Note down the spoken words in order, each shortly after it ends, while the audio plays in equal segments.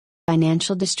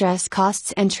financial distress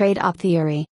costs and trade-off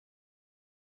theory.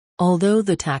 Although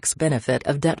the tax benefit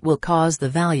of debt will cause the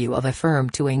value of a firm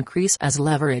to increase as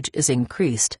leverage is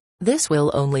increased, this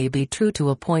will only be true to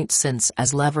a point, since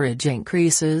as leverage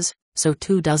increases, so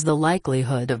too does the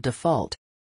likelihood of default.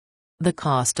 The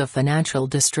cost of financial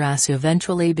distress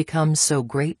eventually becomes so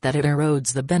great that it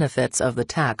erodes the benefits of the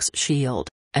tax shield,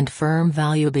 and firm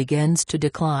value begins to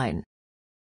decline.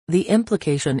 The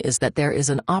implication is that there is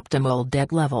an optimal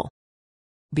debt level.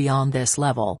 Beyond this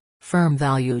level, firm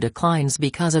value declines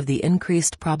because of the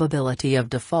increased probability of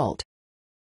default.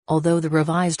 Although the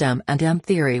revised M&M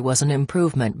theory was an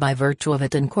improvement by virtue of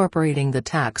it incorporating the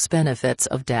tax benefits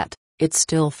of debt, it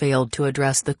still failed to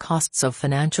address the costs of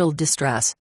financial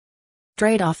distress.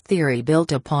 Trade-off theory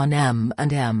built upon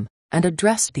M&M, and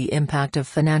addressed the impact of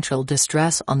financial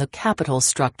distress on the capital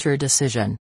structure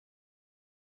decision.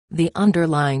 The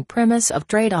underlying premise of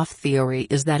trade-off theory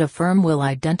is that a firm will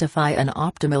identify an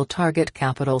optimal target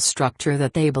capital structure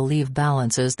that they believe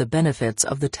balances the benefits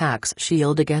of the tax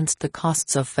shield against the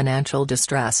costs of financial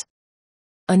distress.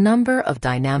 A number of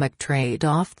dynamic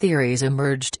trade-off theories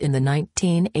emerged in the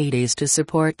 1980s to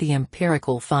support the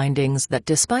empirical findings that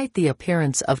despite the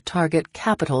appearance of target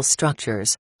capital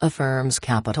structures, a firm's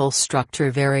capital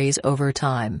structure varies over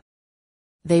time.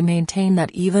 They maintain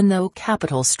that even though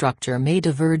capital structure may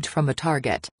diverge from a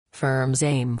target, firms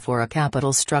aim for a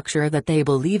capital structure that they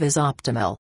believe is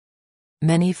optimal.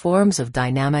 Many forms of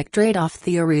dynamic trade-off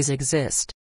theories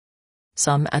exist.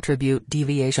 Some attribute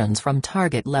deviations from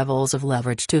target levels of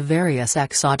leverage to various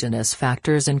exogenous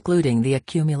factors, including the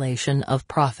accumulation of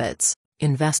profits,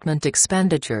 investment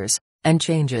expenditures, and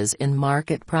changes in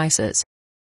market prices.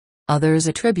 Others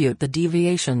attribute the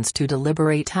deviations to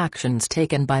deliberate actions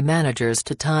taken by managers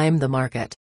to time the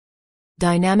market.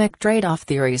 Dynamic trade-off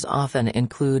theories often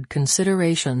include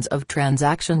considerations of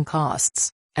transaction costs,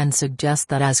 and suggest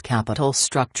that as capital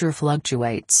structure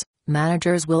fluctuates,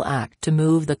 managers will act to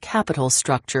move the capital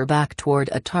structure back toward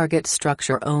a target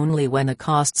structure only when the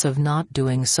costs of not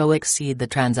doing so exceed the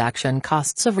transaction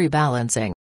costs of rebalancing.